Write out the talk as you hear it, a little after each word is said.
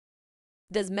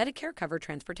Does Medicare cover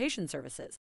transportation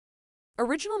services?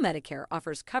 Original Medicare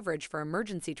offers coverage for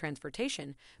emergency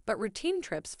transportation, but routine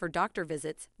trips for doctor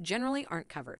visits generally aren't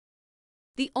covered.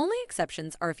 The only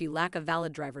exceptions are if you lack a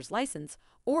valid driver's license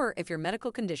or if your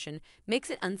medical condition makes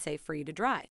it unsafe for you to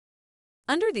drive.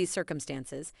 Under these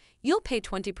circumstances, you'll pay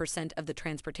 20% of the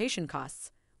transportation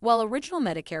costs, while Original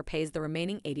Medicare pays the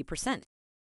remaining 80%.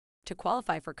 To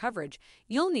qualify for coverage,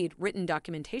 you'll need written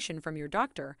documentation from your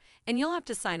doctor, and you'll have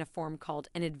to sign a form called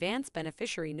an Advance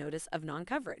Beneficiary Notice of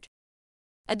Noncoverage.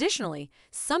 Additionally,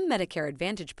 some Medicare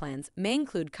Advantage plans may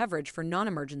include coverage for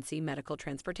non-emergency medical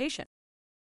transportation.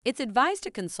 It's advised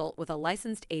to consult with a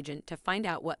licensed agent to find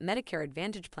out what Medicare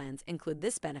Advantage plans include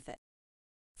this benefit.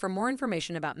 For more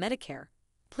information about Medicare,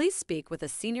 please speak with a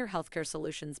Senior Healthcare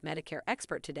Solutions Medicare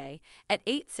expert today at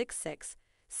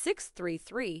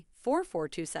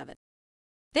 866-633-4427.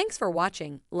 Thanks for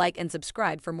watching. Like and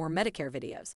subscribe for more Medicare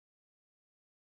videos.